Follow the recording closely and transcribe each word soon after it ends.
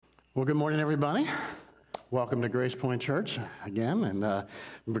Well, good morning, everybody. Welcome to Grace Point Church again. And I'm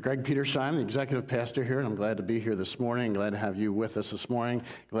Greg Petersheim, the executive pastor here, and I'm glad to be here this morning. Glad to have you with us this morning.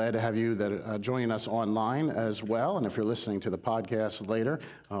 Glad to have you that are joining us online as well. And if you're listening to the podcast later,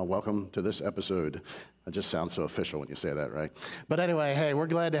 welcome to this episode. That just sounds so official when you say that, right? But anyway, hey, we're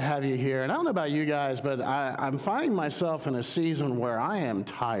glad to have you here. And I don't know about you guys, but I'm finding myself in a season where I am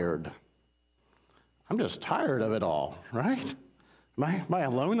tired. I'm just tired of it all, right? Am I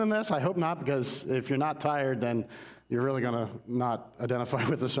alone in this? I hope not, because if you're not tired, then you're really going to not identify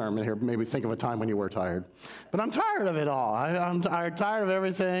with the sermon here. Maybe think of a time when you were tired. But I'm tired of it all. I'm tired of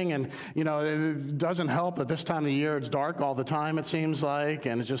everything, and, you know, it doesn't help at this time of the year. It's dark all the time, it seems like,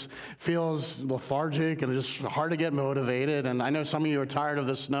 and it just feels lethargic, and it's just hard to get motivated. And I know some of you are tired of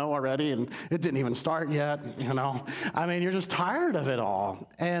the snow already, and it didn't even start yet, you know. I mean, you're just tired of it all.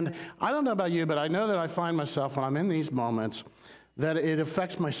 And I don't know about you, but I know that I find myself when I'm in these moments that it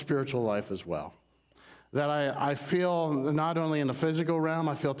affects my spiritual life as well. That I feel not only in the physical realm,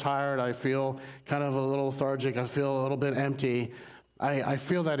 I feel tired, I feel kind of a little lethargic, I feel a little bit empty. I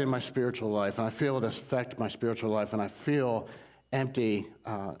feel that in my spiritual life, and I feel it affect my spiritual life, and I feel empty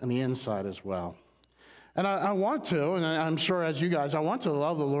on the inside as well. And I want to, and I'm sure as you guys, I want to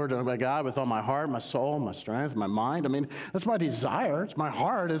love the Lord my God with all my heart, my soul, my strength, my mind. I mean, that's my desire. It's my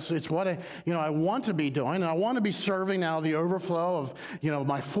heart. It's what I want to be doing. And I want to be serving now the overflow of,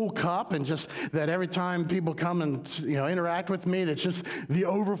 my full cup, and just that every time people come and, interact with me, that's just the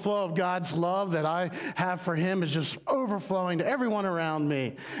overflow of God's love that I have for him is just overflowing to everyone around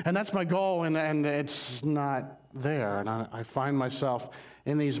me. And that's my goal, and it's not there. And I find myself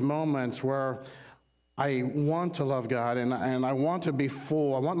in these moments where I want to love God, and I want to be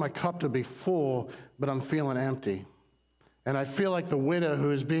full. I want my cup to be full, but I'm feeling empty. And I feel like the widow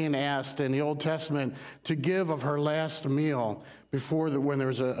who is being asked in the Old Testament to give of her last meal when there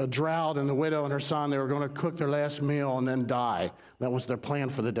was a drought, and the widow and her son, they were going to cook their last meal and then die. That was their plan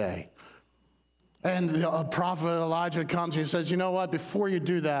for the day. And the prophet Elijah comes and he says, you know what, before you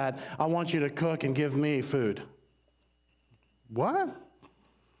do that, I want you to cook and give me food. What?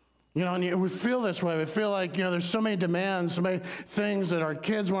 And we feel this way. We feel like, there's so many demands, so many things that our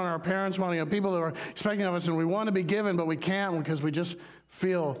kids want, our parents want, people that are expecting of us, and we want to be given, but we can't because we just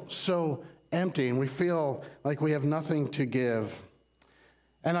feel so empty, and we feel like we have nothing to give.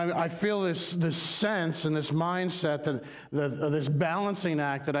 And I feel this sense and this mindset, that this balancing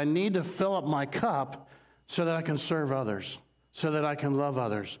act, that I need to fill up my cup so that I can serve others, so that I can love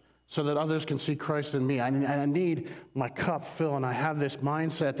others, so that others can see Christ in me. I need my cup filled, and I have this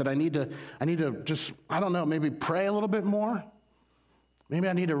mindset that I need to just, maybe pray a little bit more. Maybe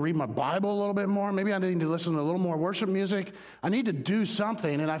I need to read my Bible a little bit more. Maybe I need to listen to a little more worship music. I need to do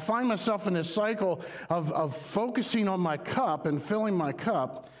something, and I find myself in this cycle of focusing on my cup and filling my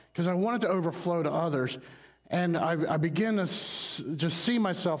cup because I want it to overflow to others. And I begin to just see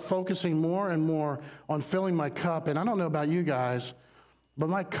myself focusing more and more on filling my cup. And I don't know about you guys, but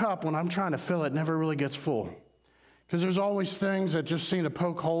my cup, when I'm trying to fill it, never really gets full. Because there's always things that just seem to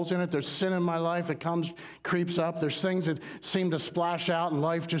poke holes in it. There's sin in my life that creeps up. There's things that seem to splash out, and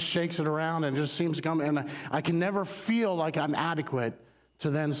life just shakes it around and just seems to come. And I can never feel like I'm adequate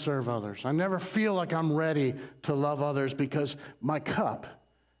to then serve others. I never feel like I'm ready to love others because my cup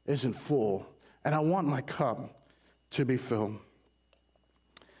isn't full. And I want my cup to be filled.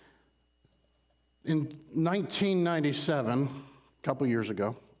 In 1997... a couple years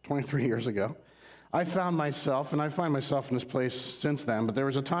ago, 23 years ago, I found myself, and I find myself in this place since then, but there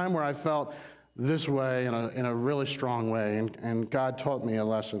was a time where I felt this way in a really strong way, and God taught me a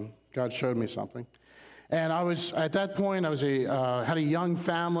lesson. God showed me something. And at that point, I had a young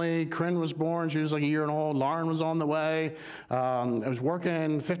family. Corinne was born. She was like a year old. Lauren was on the way. I was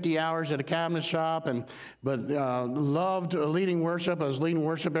working 50 hours at a cabinet shop, but loved leading worship. I was leading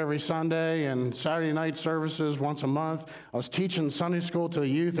worship every Sunday and Saturday night services once a month. I was teaching Sunday school to the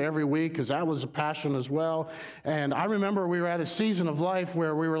youth every week because that was a passion as well. And I remember we were at a season of life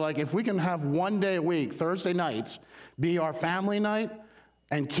where we were like, if we can have one day a week, Thursday nights, be our family night,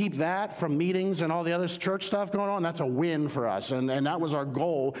 and keep that from meetings and all the other church stuff going on, that's a win for us. And that was our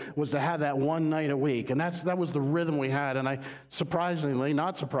goal, was to have that one night a week. And that was the rhythm we had. And I,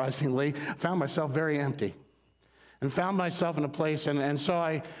 not surprisingly, found myself very empty. And found myself in a place, and so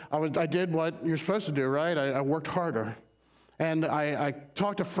I did what you're supposed to do, right? I worked harder. And I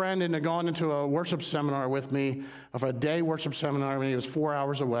talked a friend into going into a worship seminar with me, of a day worship seminar. I mean, it was 4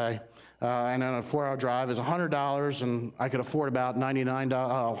 hours away. And on a 4-hour drive is $100, and I could afford about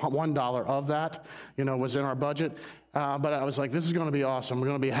 $1 of that, was in our budget. But I was like, this is going to be awesome. We're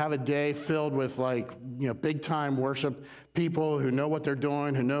going to have a day filled with big time worship people who know what they're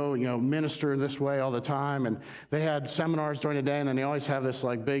doing, who know, minister this way all the time. And they had seminars during the day, and then they always have this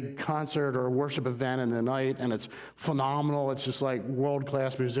like big concert or worship event in the night, and it's phenomenal. It's just like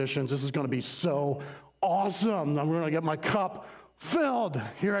world-class musicians. This is going to be so awesome. I'm going to get my cup filled.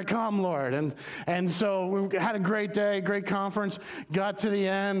 Here I come, Lord. And so we had a great day, great conference, got to the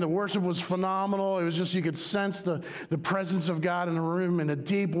end. The worship was phenomenal. It was just, you could sense the presence of God in the room in a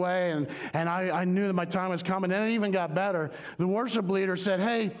deep way. And I knew that my time was coming. And it even got better. The worship leader said,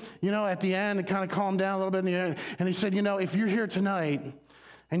 hey, at the end, it kind of calmed down a little bit in the end. And he said, if you're here tonight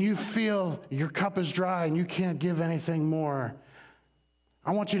and you feel your cup is dry and you can't give anything more,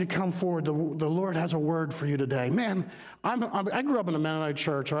 I want you to come forward. The Lord has a word for you today. Man, I grew up in the Mennonite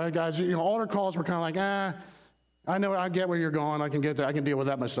church, right, guys? Altar calls were kind of like, I get where you're going. I can get that. I can deal with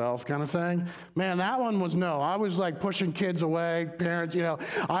that myself, kind of thing. Man, that one was no. I was like pushing kids away, parents.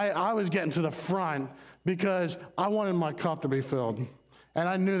 I was getting to the front because I wanted my cup to be filled, and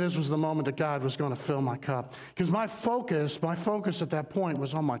I knew this was the moment that God was going to fill my cup. Because my focus at that point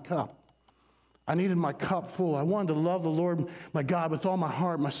was on my cup. I needed my cup full. I wanted to love the Lord, my God, with all my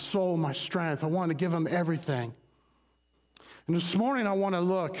heart, my soul, my strength. I wanted to give him everything. And this morning I want to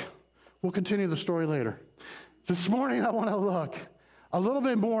look. We'll continue the story later. This morning I want to look a little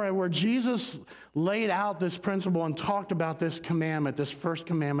bit more at where Jesus laid out this principle and talked about this commandment, this first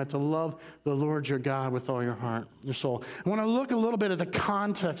commandment, to love the Lord your God with all your heart, your soul. I want to look a little bit at the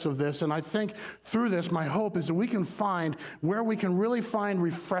context of this, and I think through this, my hope is that we can find where we can really find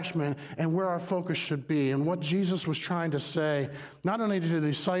refreshment and where our focus should be and what Jesus was trying to say, not only to the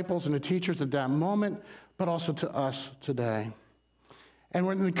disciples and the teachers at that moment, but also to us today. And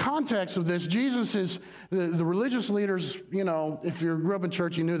in the context of this, Jesus is, the religious leaders, if you grew up in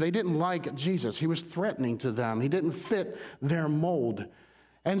church, you knew they didn't like Jesus. He was threatening to them. He didn't fit their mold.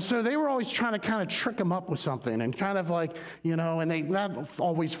 And so they were always trying to kind of trick him up with something and kind of like, and they not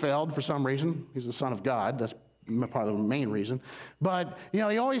always failed for some reason. He's the Son of God. That's probably the main reason. But, he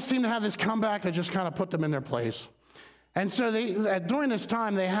always seemed to have this comeback that just kind of put them in their place. And so during this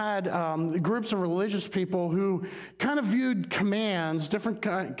time, they had groups of religious people who kind of viewed different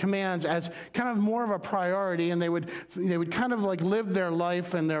commands as kind of more of a priority, and they would kind of like live their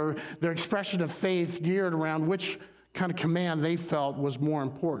life and their expression of faith geared around which kind of command they felt was more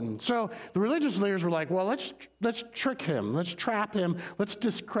important. So the religious leaders were like, well, let's trick him, let's trap him, let's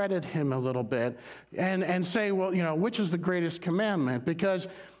discredit him a little bit, and say, well, which is the greatest commandment? Because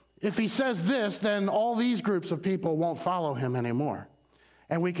if he says this, then all these groups of people won't follow him anymore.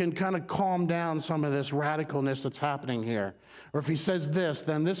 And we can kind of calm down some of this radicalness that's happening here. Or if he says this,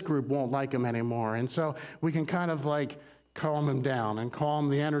 then this group won't like him anymore. And so we can kind of like calm him down and calm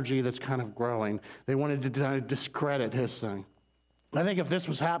the energy that's kind of growing. They wanted to kind of discredit his thing. I think if this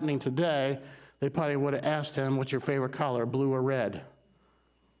was happening today, they probably would have asked him, what's your favorite color, blue or red?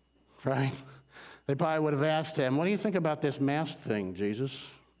 Right? They probably would have asked him, what do you think about this mask thing, Jesus?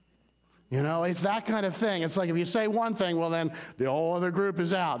 It's that kind of thing. It's like if you say one thing, well, then the whole other group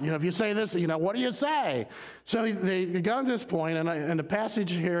is out. If you say this, what do you say? So they got to this point, and the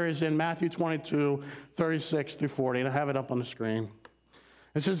passage here is in Matthew 22, 36 through 40, and I have it up on the screen.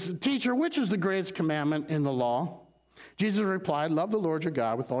 It says, Teacher, which is the greatest commandment in the law? Jesus replied, love the Lord your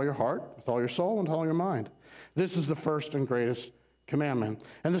God with all your heart, with all your soul, and with all your mind. This is the first and greatest commandment.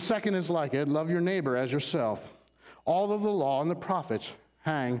 And the second is like it, love your neighbor as yourself. All of the law and the prophets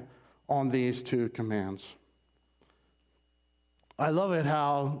hang on these two commands. I love it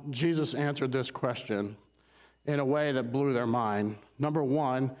how Jesus answered this question in a way that blew their mind. Number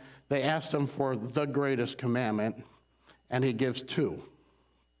one, they asked him for the greatest commandment, and he gives two.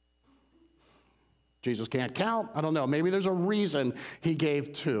 Jesus can't count. I don't know. Maybe there's a reason he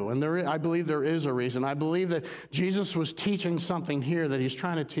gave two. And I believe there is a reason. I believe that Jesus was teaching something here that he's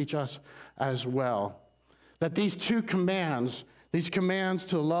trying to teach us as well. That these two commands, these commands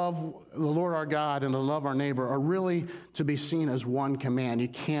to love the Lord our God and to love our neighbor, are really to be seen as one command. You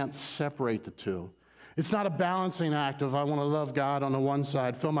can't separate the two. It's not a balancing act of I want to love God on the one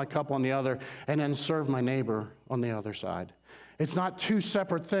side, fill my cup on the other, and then serve my neighbor on the other side. It's not two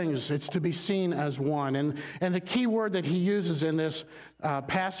separate things. It's to be seen as one. And the key word that he uses in this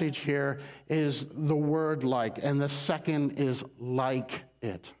passage here is the word like, and the second is like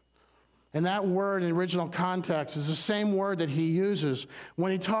it. And that word in original context is the same word that he uses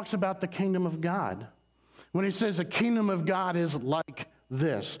when he talks about the kingdom of God. When he says the kingdom of God is like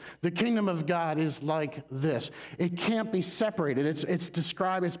this. The kingdom of God is like this. It can't be separated. It's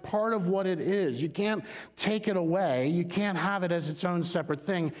described, it's part of what it is. You can't take it away. You can't have it as its own separate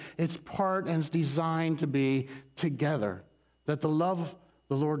thing. It's part and it's designed to be together. That the love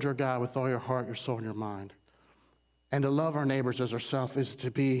the Lord your God with all your heart, your soul, and your mind. And to love our neighbors as ourselves is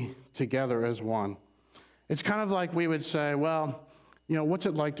to be together as one. It's kind of like we would say, well, what's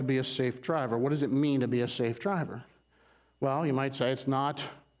it like to be a safe driver? What does it mean to be a safe driver? Well, you might say it's not,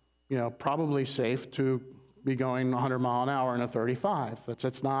 probably safe to be going 100 mile an hour in a 35.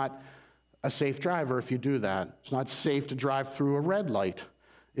 That's not a safe driver if you do that. It's not safe to drive through a red light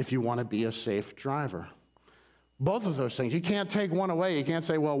if you want to be a safe driver. Both of those things. You can't take one away. You can't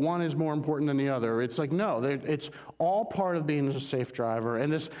say, well, one is more important than the other. It's like, no, it's all part of being a safe driver.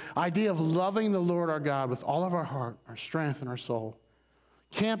 And this idea of loving the Lord our God with all of our heart, our strength, and our soul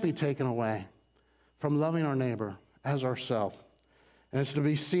can't be taken away from loving our neighbor as ourselves. And it's to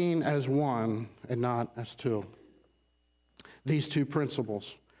be seen as one and not as two. These two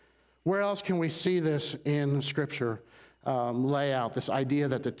principles. Where else can we see this in Scripture lay out, this idea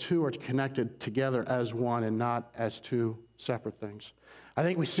that the two are connected together as one and not as two separate things? I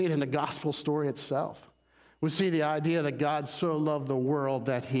think we see it in the gospel story itself. We see the idea that God so loved the world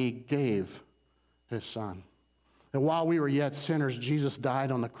that he gave his son. And while we were yet sinners, Jesus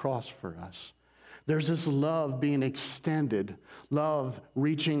died on the cross for us. There's this love being extended, love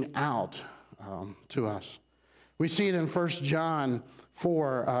reaching out to us. We see it in 1 John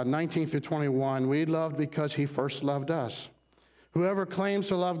 4, 19 through 21. We loved because he first loved us. Whoever claims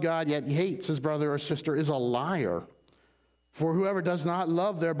to love God yet hates his brother or sister is a liar. For whoever does not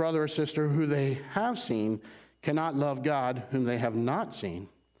love their brother or sister who they have seen cannot love God whom they have not seen.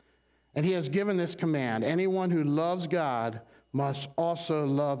 And he has given this command: anyone who loves God must also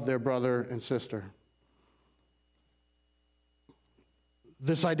love their brother and sister.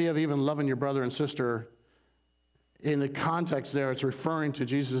 This idea of even loving your brother and sister, in the context there, it's referring to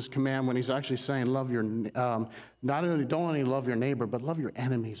Jesus' command when he's actually saying love your, don't only love your neighbor, but love your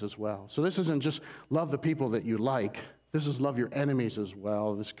enemies as well. So this isn't just love the people that you like. This is love your enemies as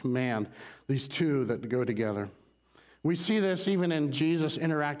well, this command, these two that go together. We see this even in Jesus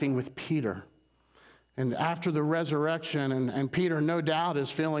interacting with Peter. And after the resurrection, and Peter no doubt is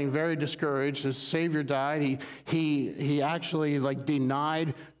feeling very discouraged. His Savior died. He actually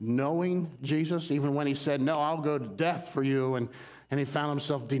denied knowing Jesus, even when he said, no, I'll go to death for you. And he found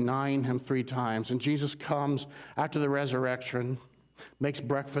himself denying him 3 times. And Jesus comes after the resurrection, makes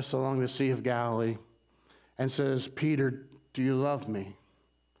breakfast along the Sea of Galilee, and says, Peter, do you love me?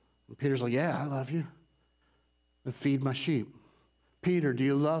 And Peter's like, yeah, I love you. And feed my sheep. Peter, do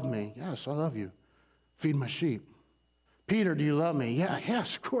you love me? Yes, I love you. Feed my sheep. Peter, do you love me? Yeah,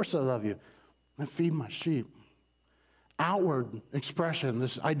 yes, of course I love you. And feed my sheep. Outward expression,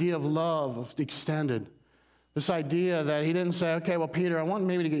 this idea of love, of extended. This idea that he didn't say, okay, well, Peter, I want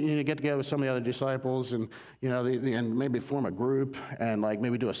maybe to get together with some of the other disciples and, and maybe form a group and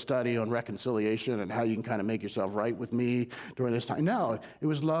maybe do a study on reconciliation and how you can kind of make yourself right with me during this time. No, it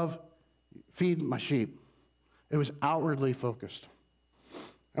was love, feed my sheep. It was outwardly focused.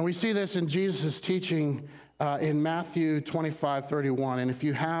 And we see this in Jesus' teaching in Matthew 25:31. And if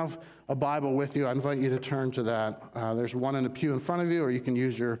you have a Bible with you, I invite you to turn to that. There's one in the pew in front of you, or you can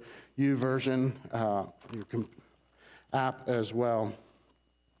use your YouVersion, your app as well.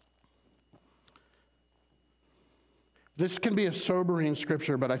 This can be a sobering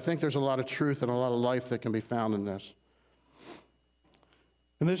scripture, but I think there's a lot of truth and a lot of life that can be found in this.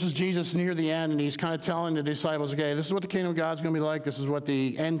 And this is Jesus near the end, and he's kind of telling the disciples, okay, this is what the kingdom of God's going to be like. This is what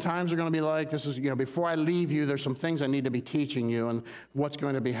the end times are going to be like. This is, before I leave you, there's some things I need to be teaching you and what's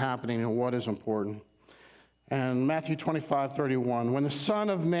going to be happening and what is important. And Matthew 25:31, when the Son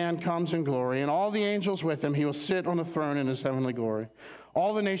of Man comes in glory and all the angels with him, he will sit on a throne in his heavenly glory.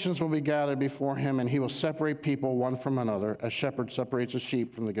 All the nations will be gathered before him, and he will separate people one from another, as shepherd separates the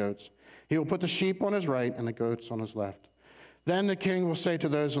sheep from the goats. He will put the sheep on his right and the goats on his left. Then the king will say to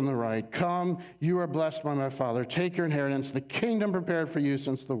those on the right, come, you are blessed by my Father. Take your inheritance, the kingdom prepared for you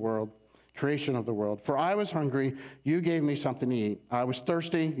since the creation of the world. For I was hungry, you gave me something to eat. I was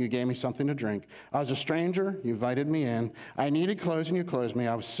thirsty, you gave me something to drink. I was a stranger, you invited me in. I needed clothes, and you clothed me.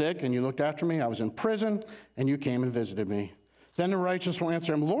 I was sick, and you looked after me. I was in prison, and you came and visited me. Then the righteous will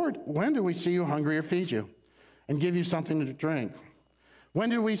answer him, Lord, when did we see you hungry or feed you, and give you something to drink? When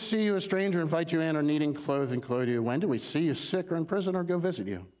did we see you a stranger, invite you in, or needing clothes and clothe you? When did we see you sick or in prison or go visit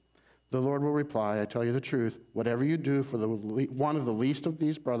you? The Lord will reply, I tell you the truth, whatever you do for one of the least of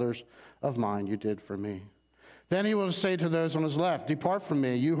these brothers of mine, you did for me. Then he will say to those on his left, depart from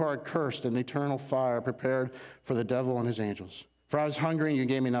me, you who are cursed, in eternal fire prepared for the devil and his angels. For I was hungry, and you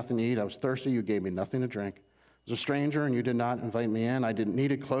gave me nothing to eat. I was thirsty, you gave me nothing to drink. I was a stranger, and you did not invite me in. I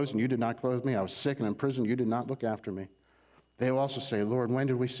needed clothes, and you did not clothe me. I was sick and in prison, you did not look after me. They will also say, Lord, when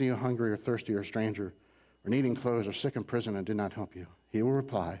did we see you hungry or thirsty or a stranger or needing clothes or sick in prison and did not help you? He will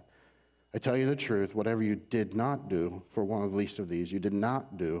reply, I tell you the truth, whatever you did not do for one of the least of these, you did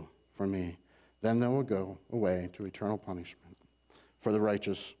not do for me. Then they will go away to eternal punishment, for the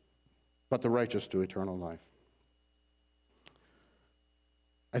righteous, but the righteous to eternal life.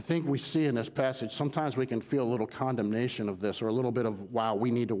 I think we see in this passage, sometimes we can feel a little condemnation of this, or a little bit of, wow,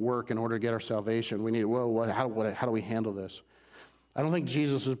 we need to work in order to get our salvation. We need, how do we handle this? I don't think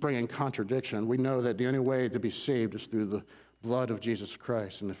Jesus is bringing contradiction. We know that the only way to be saved is through the blood of Jesus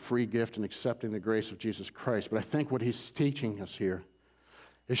Christ and the free gift and accepting the grace of Jesus Christ. But I think what he's teaching us here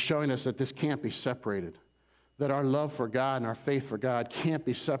is showing us that this can't be separated, that our love for God and our faith for God can't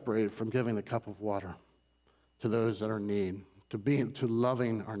be separated from giving the cup of water to those that are in need, to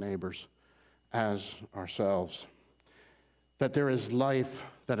loving our neighbors as ourselves. That there is life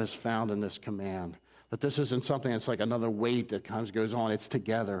that is found in this command. That this isn't something that's like another weight that kind of goes on. It's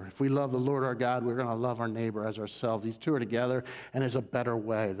together. If we love the Lord our God, we're going to love our neighbor as ourselves. These two are together, and there's a better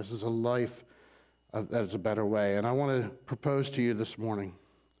way. This is a life that is a better way. And I want to propose to you this morning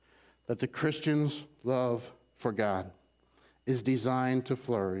that the Christian's love for God is designed to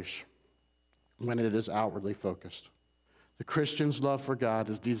flourish when it is outwardly focused. The Christian's love for God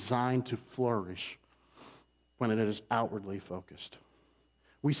is designed to flourish when it is outwardly focused.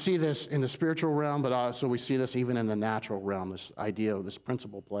 We see this in the spiritual realm, but also we see this even in the natural realm, this idea of this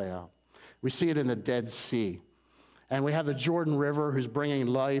principle play out. We see it in the Dead Sea. And we have the Jordan River who's bringing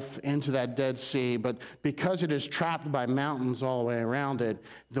life into that Dead Sea, but because it is trapped by mountains all the way around it,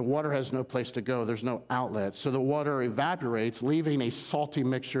 the water has no place to go. There's no outlet. So the water evaporates, leaving a salty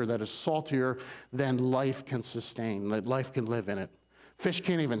mixture that is saltier than life can sustain, that life can live in it. Fish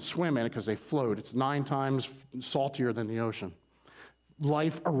can't even swim in it because they float. It's 9 times saltier than the ocean.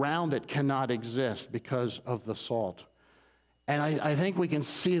 Life around it cannot exist because of the salt. And I think we can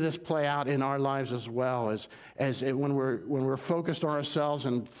see this play out in our lives as well, when we're focused on ourselves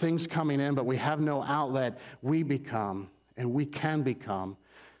and things coming in, but we have no outlet, we become, and we can become,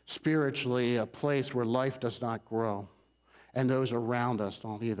 spiritually a place where life does not grow, and those around us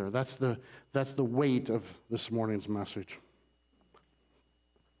don't either. That's the weight of this morning's message.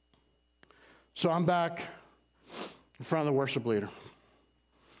 So I'm back in front of the worship leader.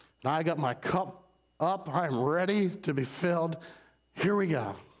 And I got my cup up. I'm ready to be filled. Here we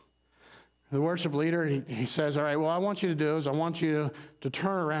go. The worship leader, he says, all right, what I want you to do is I want you to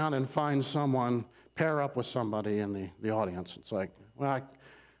turn around and find someone, pair up with somebody in the audience. It's like, well,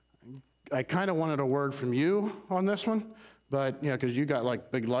 I kind of wanted a word from you on this one, but, because you got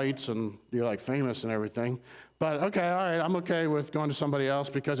like big lights and you're like famous and everything. But okay, all right, I'm okay with going to somebody else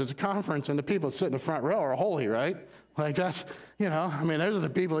because it's a conference and the people that sit in the front row are holy, right? Like that's, those are the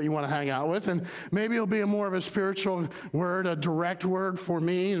people that you want to hang out with. And maybe it'll be more of a spiritual word, a direct word for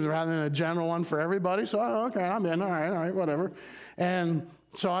me rather than a general one for everybody. So, okay, I'm in, all right, whatever. And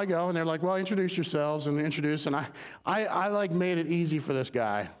so I go and they're like, well, introduce yourselves and introduce. And I like made it easy for this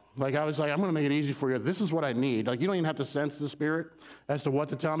guy. Like I was like, I'm going to make it easy for you. This is what I need. Like you don't even have to sense the Spirit as to what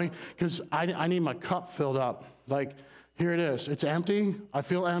to tell me because I need my cup filled up. Like here it is. It's empty. I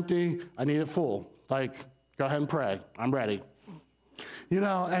feel empty. I need it full. Like go ahead and pray. I'm ready.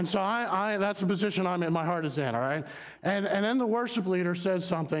 And so I that's the position I'm in. My heart is in. All right. And then the worship leader says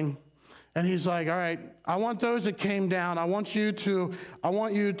something, and he's like, all right, I want those that came down. I want you to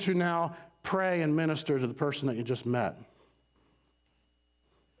now pray and minister to the person that you just met.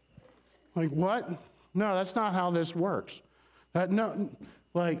 Like, what? No, that's not how this works. I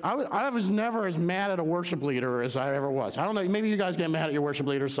was never as mad at a worship leader as I ever was. I don't know, maybe you guys get mad at your worship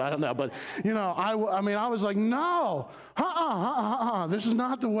leaders, so I don't know. But, I was like, no, this is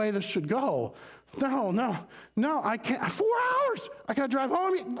not the way this should go. No, I can't. 4 hours, I got to drive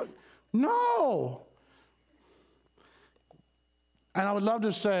home. No. And I would love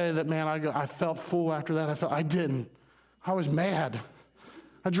to say that, man, I felt full after that. I didn't. I was mad.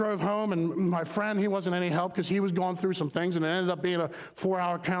 I drove home, and my friend, he wasn't any help because he was going through some things, and it ended up being a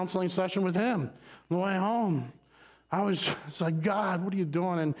 4-hour counseling session with him on the way home. It's like, God, what are you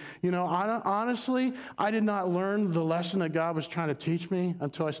doing? And, honestly, I did not learn the lesson that God was trying to teach me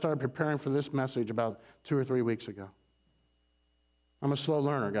until I started preparing for this message about 2 or 3 weeks ago. I'm a slow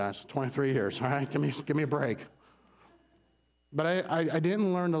learner, guys, 23 years, all right? Give me a break. But I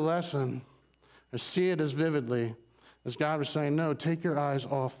didn't learn the lesson or see it as vividly as God was saying, no, take your eyes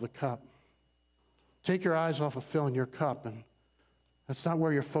off the cup. Take your eyes off of filling your cup, and that's not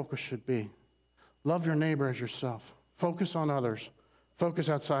where your focus should be. Love your neighbor as yourself. Focus on others. Focus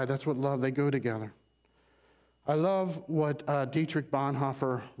outside. That's what love, they go together. I love what Dietrich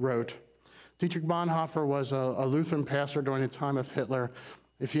Bonhoeffer wrote. Dietrich Bonhoeffer was a Lutheran pastor during the time of Hitler,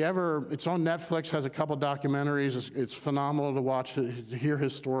 If you ever, it's on Netflix, has a couple documentaries. It's phenomenal to watch, to hear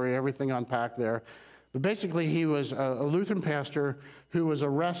his story, everything unpacked there. But basically, he was a Lutheran pastor who was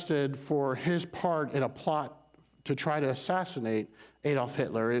arrested for his part in a plot to try to assassinate Adolf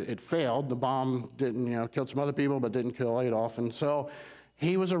Hitler. It failed. The bomb didn't, killed some other people, but didn't kill Adolf. And so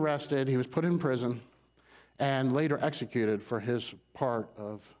he was arrested. He was put in prison and later executed for his part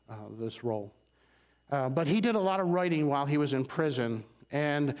of this role. But he did a lot of writing while he was in prison,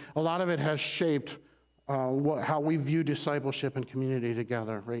 and a lot of it has shaped how we view discipleship and community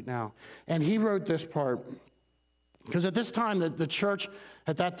together right now. And he wrote this part, because at this time, the church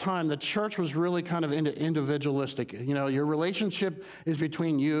was really kind of individualistic. Your relationship is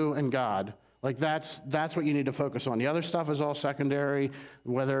between you and God. Like that's what you need to focus on. The other stuff is all secondary,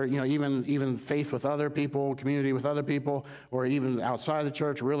 whether, even faith with other people, community with other people, or even outside the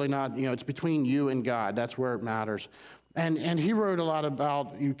church, really not, it's between you and God. That's where it matters. And he wrote a lot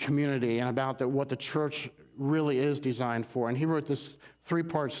about community and about what the church really is designed for. And he wrote this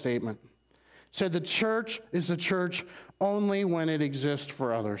 3-part statement. Said the church is the church only when it exists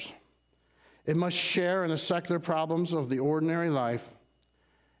for others. It must share in the secular problems of the ordinary life,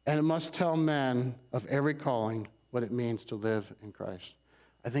 and it must tell men of every calling what it means to live in Christ.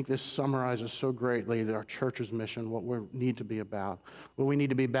 I think this summarizes so greatly our church's mission, what we need to be about, what we need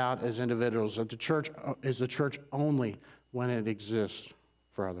to be about as individuals, that the church is the church only when it exists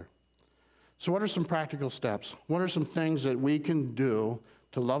for others. So what are some practical steps? What are some things that we can do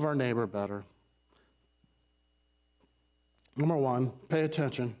to love our neighbor better? Number 1, pay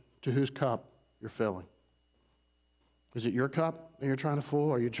attention to whose cup you're filling. Is it your cup that you're trying to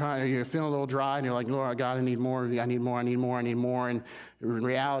fill? Are you feeling a little dry and you're like, Lord, God, I need more. I need more. And in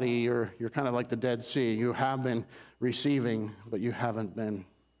reality, you're kind of like the Dead Sea. You have been receiving, but you haven't been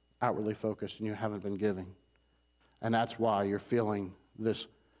outwardly focused and you haven't been giving. And that's why you're feeling this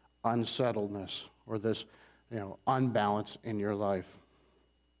unsettledness or this, unbalance in your life.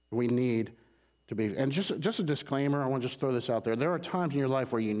 We need to be, and just a disclaimer, I want to just throw this out there. There are times in your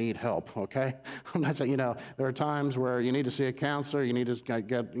life where you need help, okay? I'm not saying, there are times where you need to see a counselor, you need to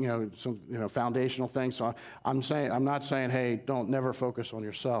get, some, foundational things. So I'm not saying, hey, don't never focus on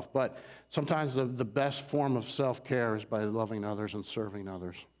yourself, but sometimes the best form of self-care is by loving others and serving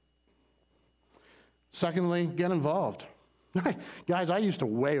others. Secondly, get involved. Guys, I used to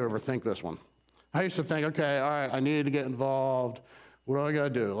way overthink this one. I used to think, okay, all right, I need to get involved. What do I got to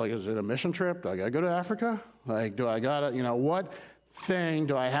do? Like, is it a mission trip? Do I got to go to Africa? Like, do I got to, what thing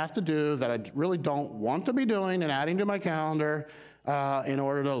do I have to do that I really don't want to be doing and adding to my calendar in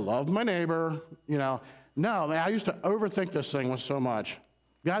order to love my neighbor? No, man, I used to overthink this thing so much.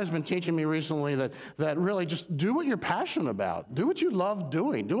 God has been teaching me recently that really just do what you're passionate about. Do what you love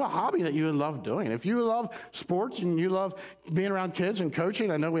doing. Do a hobby that you love doing. If you love sports and you love being around kids and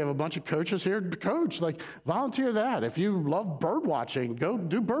coaching, I know we have a bunch of coaches here. Coach, volunteer that. If you love bird watching, go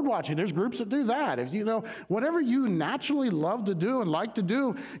do bird watching. There's groups that do that. If whatever you naturally love to do and like to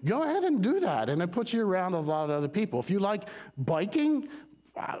do, go ahead and do that. And it puts you around a lot of other people. If you like biking,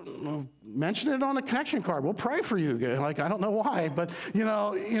 mention it on a connection card. We'll pray for you. I don't know why, but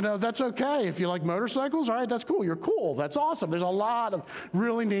that's okay. If you like motorcycles, all right, that's cool. You're cool. That's awesome. There's a lot of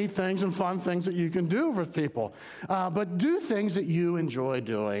really neat things and fun things that you can do with people. But do things that you enjoy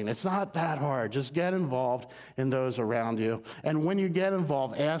doing. It's not that hard. Just get involved in those around you. And when you get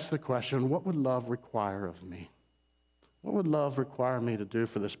involved, ask the question, what would love require of me? What would love require me to do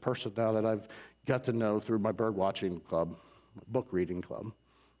for this person now that I've got to know through my bird watching club, book reading club?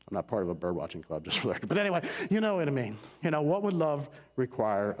 I'm not part of a bird watching club, just for the record. But anyway, you know what I mean. What would love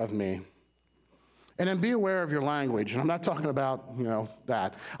require of me? And then be aware of your language. And I'm not talking about,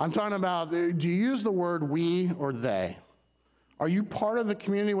 that. I'm talking about, do you use the word we or they? Are you part of the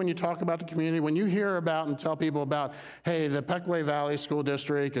community when you talk about the community? When you hear about and tell people about, hey, the Pequea Valley School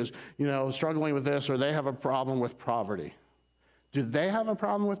District is, struggling with this, or they have a problem with poverty. Do they have a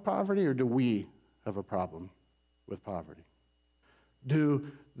problem with poverty, or do we have a problem with poverty? Do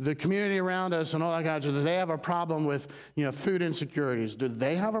the community around us and all that kind of stuff, do they have a problem with, food insecurities? Do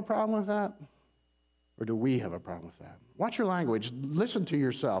they have a problem with that? Or do we have a problem with that? Watch your language. Listen to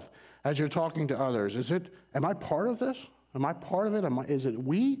yourself as you're talking to others. Am I part of this? Am I part of it? Is it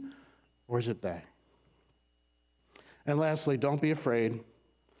we or is it they? And lastly, don't be afraid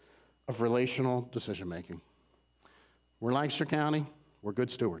of relational decision making. We're Lancaster County. We're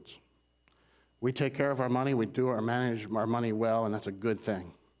good stewards. We take care of our money, we manage our money well, and that's a good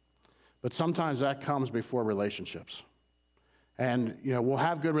thing. But sometimes that comes before relationships. And, we'll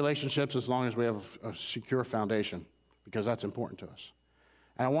have good relationships as long as we have a secure foundation, because that's important to us.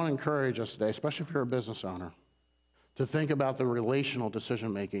 And I want to encourage us today, especially if you're a business owner, to think about the relational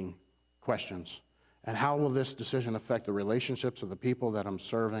decision-making questions. And how will this decision affect the relationships of the people that I'm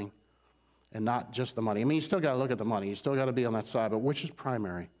serving, and not just the money? I mean, you still got to look at the money. You still got to be on that side, but which is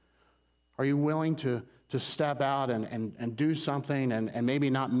primary? Are you willing to step out and do something and maybe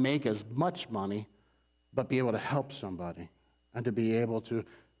not make as much money, but be able to help somebody and to be able to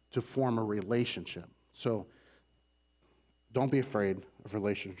form a relationship? So don't be afraid of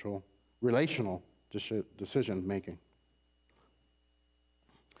relational decision making.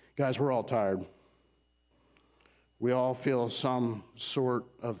 Guys, we're all tired. We all feel some sort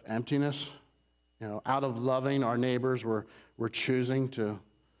of emptiness. You know, out of loving our neighbors, we're choosing to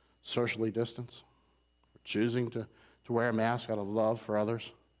socially distance. We're choosing to wear a mask out of love for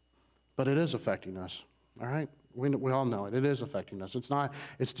others. But it is affecting us, all right? We all know it. It is affecting us.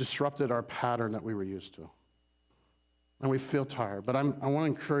 It's disrupted our pattern that we were used to. And we feel tired. But I want to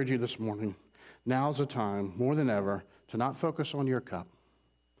encourage you this morning, now's the time, more than ever, to not focus on your cup,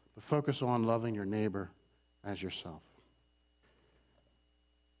 but focus on loving your neighbor as yourself.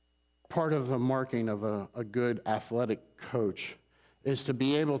 Part of the marking of a good athletic coach is to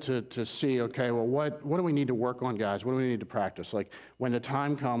be able to see, okay, well, what do we need to work on, guys? What do we need to practice? Like, when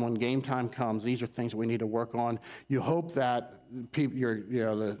when game time comes, these are things that we need to work on. You hope that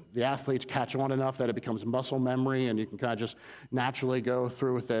the athletes catch on enough that it becomes muscle memory and you can kind of just naturally go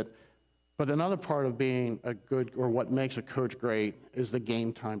through with it. But another part of being a good, or what makes a coach great, is the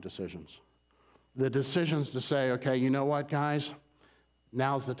game time decisions. The decisions to say, okay, you know what, guys?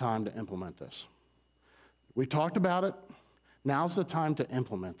 Now's the time to implement this. We talked about it. Now's the time to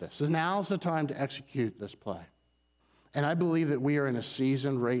implement this. Now's the time to execute this play. And I believe that we are in a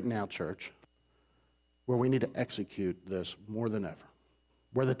season right now, church, where we need to execute this more than ever.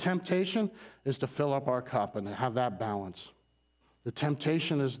 Where the temptation is to fill up our cup and to have that balance. The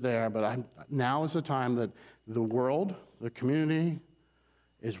temptation is there, but now is the time that the world, the community,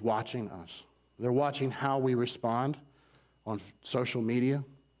 is watching us. They're watching how we respond on social media.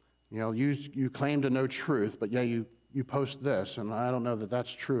 You know, you claim to know truth, but yeah, you post this, and I don't know that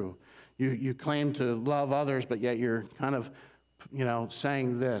that's true. You claim to love others, but yet you're kind of,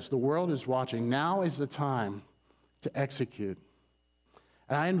 saying this. The world is watching. Now is the time to execute.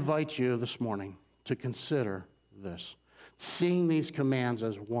 And I invite you this morning to consider this. Seeing these commands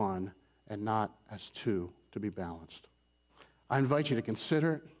as one and not as two, to be balanced. I invite you to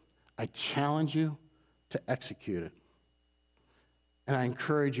consider it. I challenge you to execute it. And I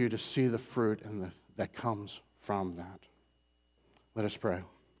encourage you to see the fruit that comes from that. Let us pray.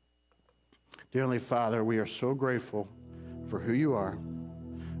 Dear Heavenly Father, we are so grateful for who you are.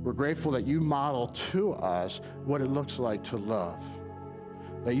 We're grateful that you model to us what it looks like to love.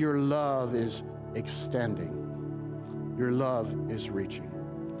 That your love is extending. Your love is reaching.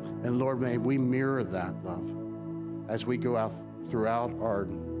 And Lord, may we mirror that love as we go out throughout our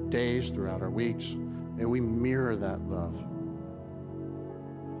days, throughout our weeks. May we mirror that love.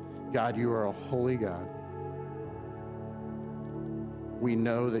 God, you are a holy God. We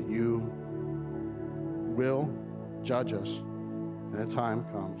know that you will judge us, and a time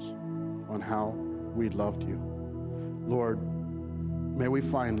comes on how we loved you. Lord, may we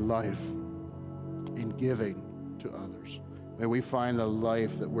find life in giving to others. May we find the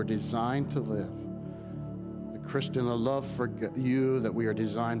life that we're designed to live, the Christian, the love for you that we are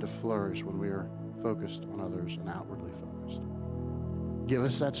designed to flourish when we are focused on others and outwardly focused. Give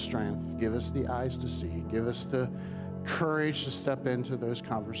us that strength. Give us the eyes to see. Give us the courage to step into those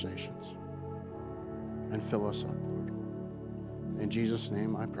conversations and fill us up, Lord. In Jesus'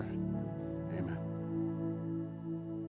 name I pray.